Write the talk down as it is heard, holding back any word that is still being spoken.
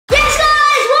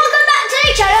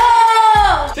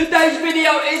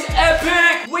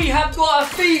we have got a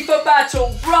FIFA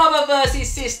battle. Brother versus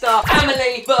sister.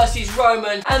 Amelie versus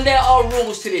Roman. And there are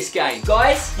rules to this game.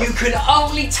 Guys, you can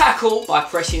only tackle by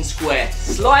pressing square.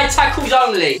 Slide tackles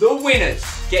only. The winners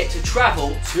get to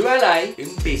travel to LA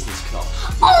in business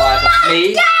class. Either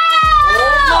me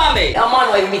or Mummy. I might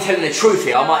not even be telling the truth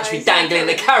here. I might just be dangling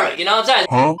the carrot, you know what I'm saying?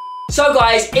 Huh? So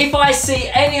guys, if I see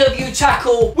any of you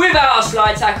tackle without a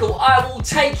slide tackle, I will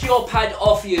take your pad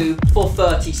off you for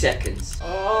 30 seconds.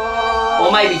 Oh,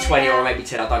 or maybe 20 or maybe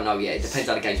 10, I don't know yet. It depends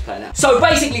how the game's playing out. So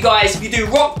basically guys, you do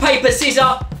rock, paper, scissors,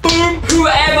 boom.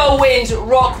 Whoever wins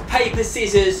rock, paper,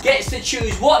 scissors gets to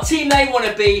choose what team they want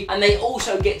to be, and they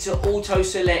also get to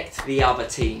auto-select the other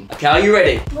team. Okay, are you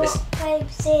ready? Rock, paper,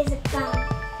 scissors, bang.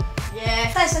 Yeah.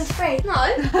 First one's free. No,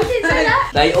 I didn't say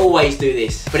that. They always do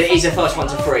this, but it is the first one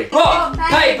to free. Rock,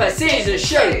 paper, scissors,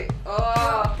 shoot.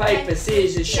 Oh. Paper,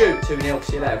 scissors, shoot. 2-0,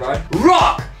 see you later, bro.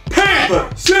 Rock, paper,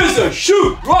 scissors,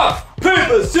 shoot. Rock,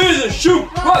 paper, scissors, shoot.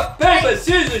 Rock, paper,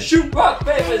 scissors, shoot. Rock,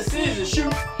 paper, scissors,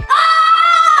 shoot.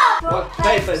 Rock,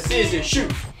 paper, scissors,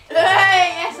 shoot.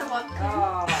 Hey, yes, I won.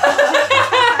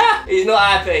 Oh. He's not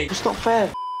happy. It's not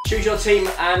fair. Choose your team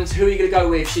and who are you going to go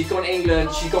with? She's gone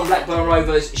England, she's gone Blackburn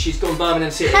Rovers, she's gone Birmingham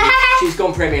City, she's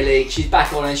gone Premier League, she's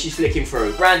back on and she's flicking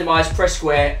through. Randomise, press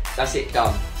square, that's it,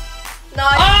 done.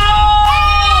 Nice.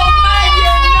 Oh,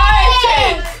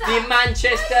 Man United! The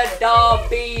Manchester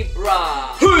Derby,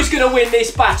 bruh. Who's going to win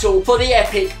this battle for the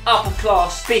epic upper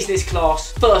class, business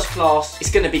class, first class,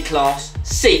 it's going to be class,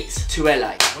 seats to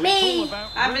LA? Me.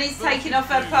 Amelie's taking off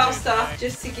her plaster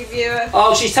just to give you a...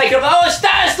 Oh, she's taking off. Oh,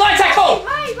 stand, slide tackle!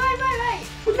 Wait.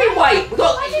 What do you mean, wait? We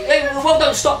got. Well,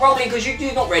 don't stop rolling because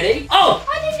you're not ready. Oh!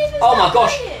 I didn't even Oh my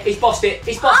gosh! it. He's bossed it.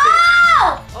 He's bossed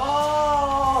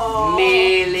Oh! it.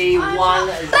 Nearly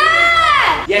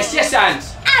 1-0. Yes,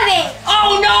 Ams. Have it.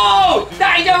 Oh no!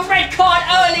 That is a red card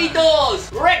early doors.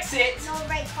 Brexit. No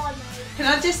red card, mate. Can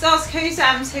I just ask who's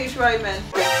Ams, who's Roman?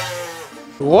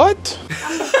 What?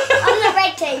 I'm the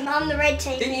red team. I'm the red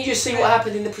team. Didn't you just see what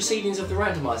happened in the proceedings of the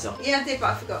randomizer? Yeah, I did,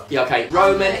 but I forgot. Yeah, okay.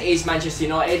 Roman is Manchester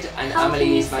United and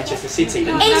Amelie is Manchester City.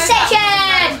 No, In no, section.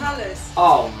 colours.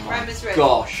 Oh my Roman's red.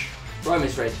 gosh.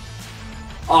 Roman's red.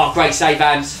 Oh, great save,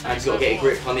 Ams. Ams got to get a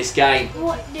grip on this game.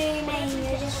 What do you mean?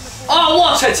 You're just... Oh,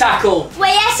 what a tackle!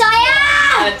 Well, yes,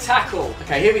 I am. A tackle.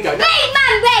 Okay, here we go. Big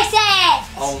man versus.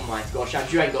 Oh my gosh,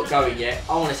 Ams, you ain't got going yet.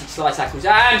 I want to see slide tackles.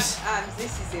 Ams! Ams,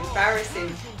 this is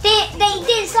embarrassing. They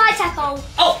didn't slide tackle.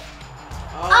 Oh!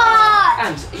 Oh.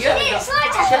 Ams, you didn't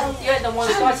slide tackle. You haven't done one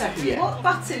slide tackle yet. What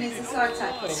button is the slide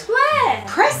tackle? Square.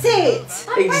 Press it!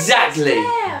 Exactly.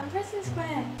 I'm pressing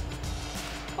square.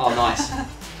 Oh, nice.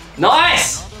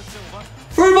 Nice!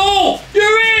 Through ball!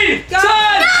 You're in! Go. Turn!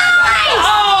 Nice!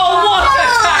 Oh, what a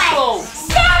Nice! tackle!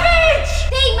 Savage!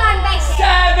 Big man versus.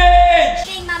 Savage!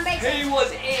 Big man versus. He was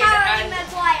in Harry and...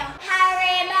 Maguire.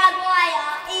 Harry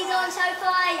Maguire. He's on so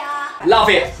fire. Love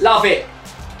it, love it.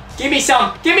 Give me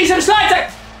some slide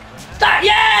tackle. That,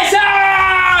 yes,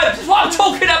 Ams! That's what I'm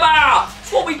talking about.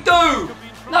 That's what we do.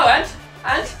 No, and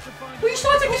what are you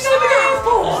slide tackling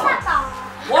for?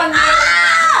 1-0.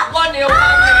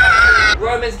 1-0.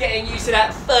 Roman's getting used to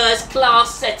that first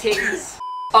class settings.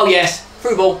 Oh yes,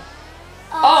 through ball.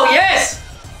 Oh yes,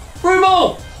 through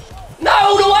ball. No,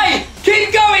 all the way.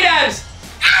 Keep going, Ams.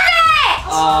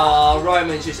 Oh,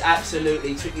 Roman just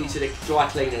absolutely took you to the dry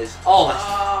cleaners. Oh,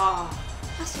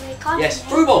 That's really kind. yes,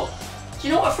 through ball. Do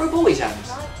you know what a through ball is, Ams?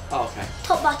 No. Oh, okay.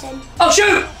 Top button. Oh,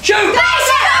 shoot! Shoot!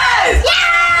 Yeah!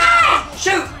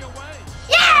 Shoot!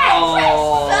 Yeah!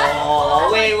 Oh,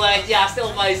 we were just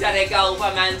almost at a goal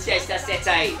for Manchester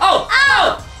City. Oh!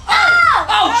 Oh! Oh!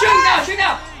 Oh! Shoot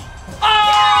now!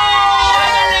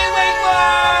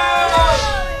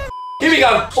 Oh! Here we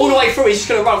go. All the way through. He's just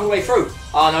going to run all the way through.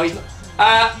 Oh, no, he's not.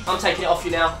 I'm taking it off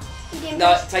you now.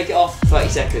 No, take it off. 30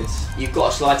 seconds. You've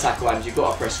got to slide tackle, Ams. You've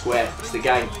got to press square. It's the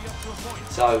game.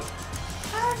 So.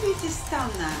 How have you just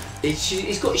done that?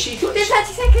 She's got. It's been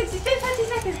 30 seconds. It's been 30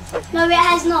 seconds. No, it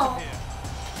has not.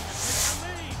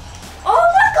 Oh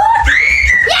my god!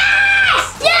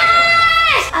 Yes!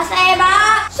 Yes! I say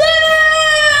about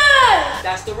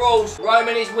That's the rules.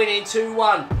 Roman is winning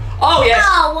 2-1. Oh, yes.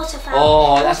 Oh, what a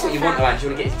foul. Oh, that's what What a you want, foul. though, Ams. You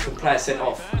want to get the player sent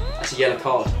off. That's a yellow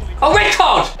card. Oh, red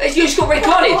card! You just got red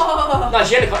carded. Oh. No,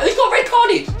 it's yellow card. Who's got red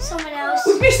carded? Someone else.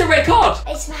 We've missed a red card.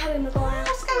 It's Harry Maguire.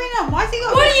 What's going on? Why has he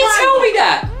got Why a didn't you tell me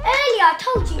that? Earlier, I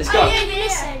told you. Let's I go. didn't even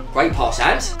listen. Great pass,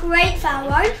 Ams. Great foul,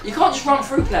 Ron. You can't just run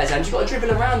through players, Ams. You've got to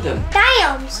dribble around them.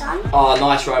 Damn, son. Oh,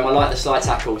 nice, Rome. I like the slide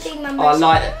tackles. Big man Oh, I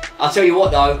like it. I'll tell you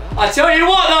what, though.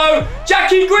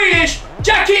 Jackie Grealish.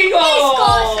 Jackie. Oh,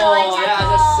 got a slide that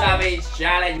was a tackle. savage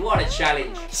challenge. What a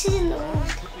challenge. This isn't the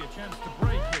rules.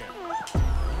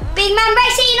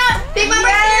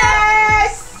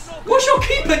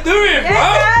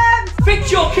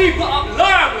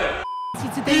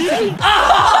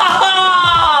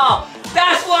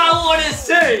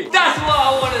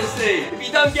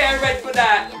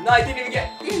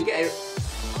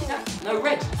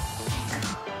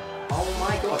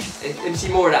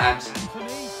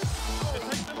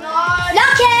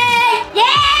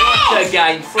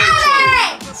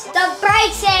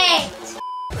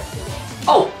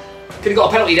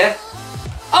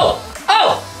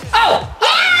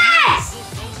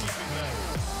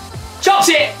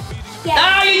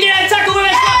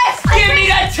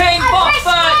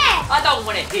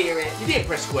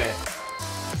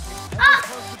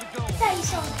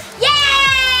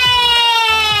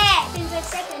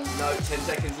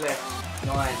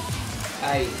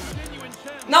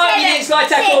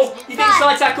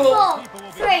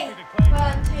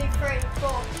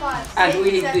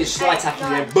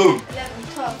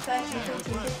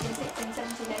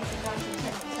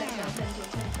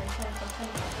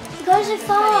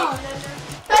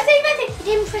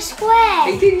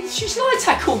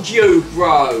 you,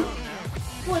 bro.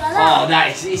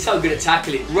 Oh, He's so good at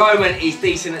tackling. Roman is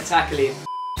decent at tackling.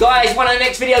 Guys, one of the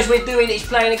next videos we're doing is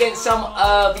playing against some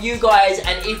of you guys,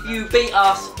 and if you beat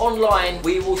us online,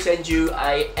 we will send you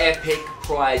a epic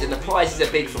prize, and the prizes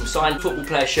are big, from signed football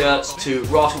player shirts to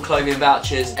Rascal clothing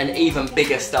vouchers and even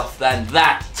bigger stuff than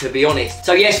that, to be honest.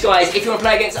 So yes guys, if you want to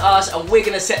play against us and we're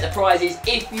going to set the prizes,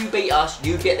 if you beat us,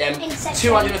 you get them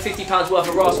 £250 worth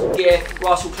of Rascal gear,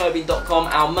 rascalclothing.com,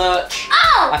 our merch,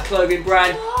 our clothing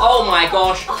brand. Oh my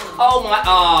gosh,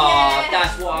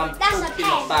 that's what I'm talking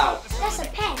about. That's a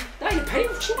pen. That ain't a pen,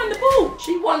 she won the ball.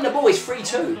 She won the ball, it's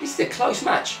 3-2. This is a close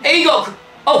match. Here you go.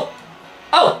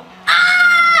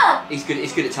 He's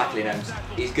good at tackling, Ems.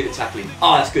 He's good at tackling.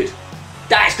 Oh, that's good.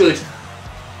 That's good.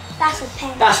 That's a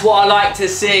pen. That's what I like to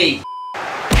see.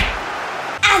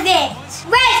 Have it.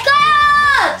 Red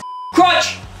card!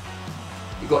 Crunch!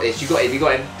 You got this, you got him, you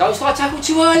got him. Don't start tackle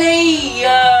too early.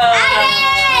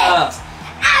 Have it!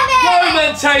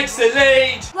 Roman takes the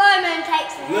lead. Roman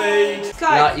takes the lead.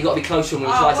 No, you got to be closer when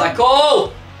you try to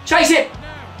tackle. Chase it.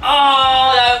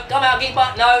 Oh, no. Come out, keep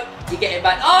back. No. You get it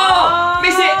back. Oh,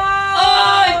 miss it.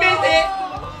 Oh, he missed it.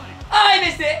 Oh, he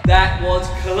missed it. That was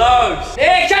close.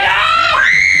 Here, chase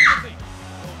it.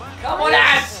 Come on,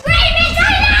 Abs.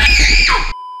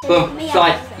 Boom,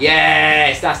 slide.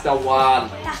 Yes, that's the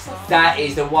one. That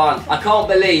is the one. I can't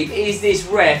believe, is this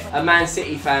ref a Man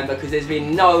City fan? Because there's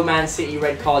been no Man City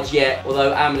red cards yet,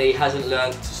 although Amelie hasn't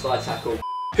learned to slide tackle.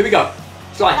 Here we go.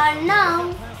 Slide. I don't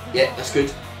know. Yeah, that's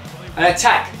good. And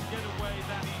attack.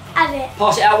 Have it.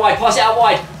 Pass it out wide, pass it out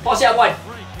wide, pass it out wide.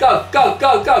 Go, go,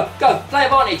 go, go, go. Play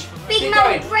advantage. Big keep man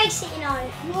going. brace it, you know.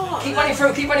 What? Keep running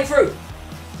through, keep running through.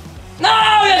 No!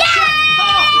 Yes!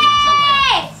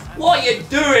 What are you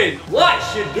doing?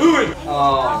 What you doing?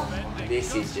 Oh,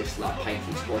 this is just like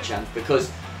painful to watch, Ant,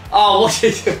 because, oh, what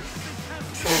is it?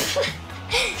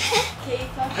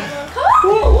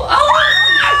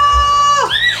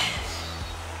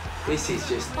 This is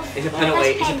just, it's a penalty,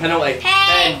 it's a penalty.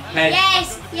 Pen. Pen.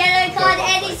 Yes, yellow card,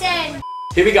 Edison.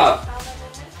 Here we go.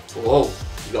 Whoa,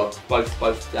 you got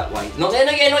both that way. Not there,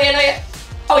 not yet, not yet, not yet.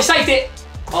 Oh, he saved it.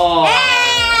 Oh,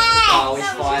 oh, it's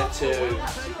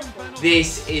 5-2.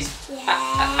 This is,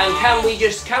 and can we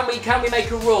make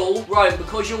a rule, Rome,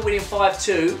 because you're winning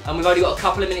 5-2 and we've only got a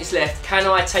couple of minutes left, can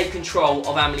I take control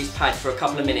of Amelie's pad for a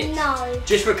couple of minutes? No.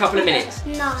 Just for a couple of minutes?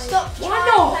 No. Stop. Why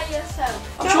not? Play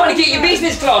yourself. I'm trying to get your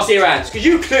business class here, Ants, because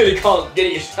you clearly can't get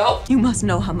it yourself. You must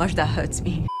know how much that hurts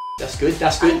me. That's good,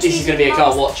 that's good. This is going to be a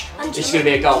goal watch. This is going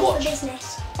to be a goal watch.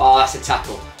 Oh, that's a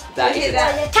tackle. That is a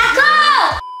tackle.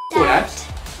 Tackle! Go on, Abs.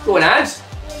 Go on, Abs.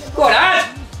 Go on,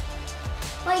 Abs.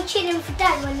 Why are you cheating for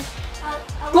Dad when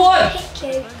I Go on. pick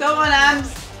you? Go on, Abs.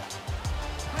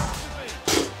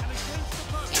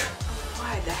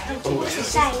 Why the hell do you want to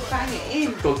Say. bang it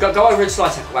in? Go over and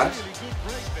slide tackle, Abs.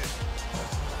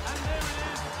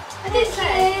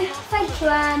 Thank you,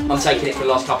 I'm taking it for the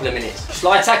last couple of minutes.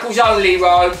 Slide tackles only,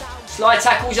 Ro. Slide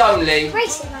tackles only.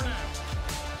 Race it, man.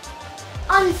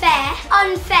 Unfair.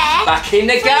 Unfair. Back in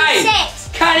the game. 6.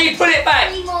 Can he put it back?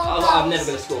 3 more I'm goals. never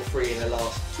going to score 3 in the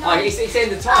last. No. Oh, it's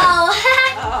end of time.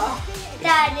 Oh.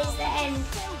 Dad, it's the end.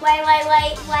 Wait a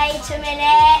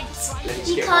minute. Let me just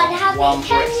You get can't have one it,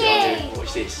 can Brexit on you? there.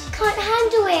 Watch this. Can't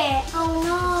handle it. Oh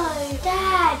no,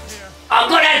 Dad. I'm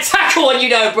going to tackle on you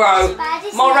though, bro. Bad,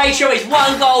 isn't My it? ratio is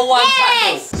 1 goal, 1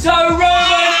 Yes. tackle. So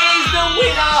Roman is the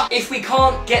winner. If we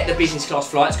can't get the business class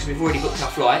flights, because we've already booked our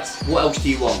flights, what else do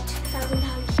you want?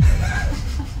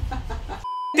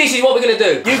 this is what we're going to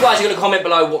do. You guys are going to comment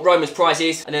below what Roman's prize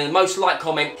is, and then the most liked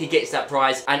comment, he gets that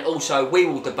prize. And also, we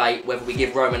will debate whether we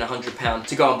give Roman £100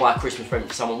 to go and buy a Christmas present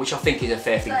for someone, which I think is a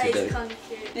fair thing to do.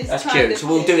 That's cute, so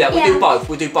we'll do that. We'll do both.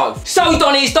 We'll do both. So,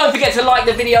 Donnies, don't forget to like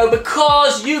the video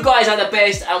because you guys are the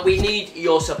best and we need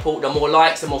your support. The more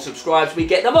likes, the more subscribes we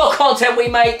get, the more content we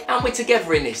make, and we're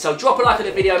together in this. So, drop a like on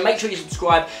the video, make sure you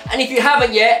subscribe, and if you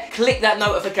haven't yet, click that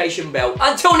notification bell.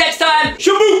 Until next time,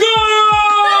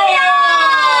 Shabuka!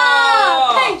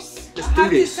 Peace! Let's I do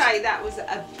have to this. say that was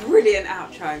a brilliant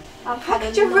outro. How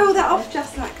could you reel that off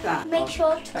just like that? Make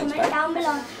sure to comment down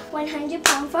below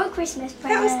 £100 for a Christmas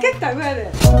present. That was good though,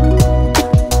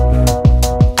 wasn't it?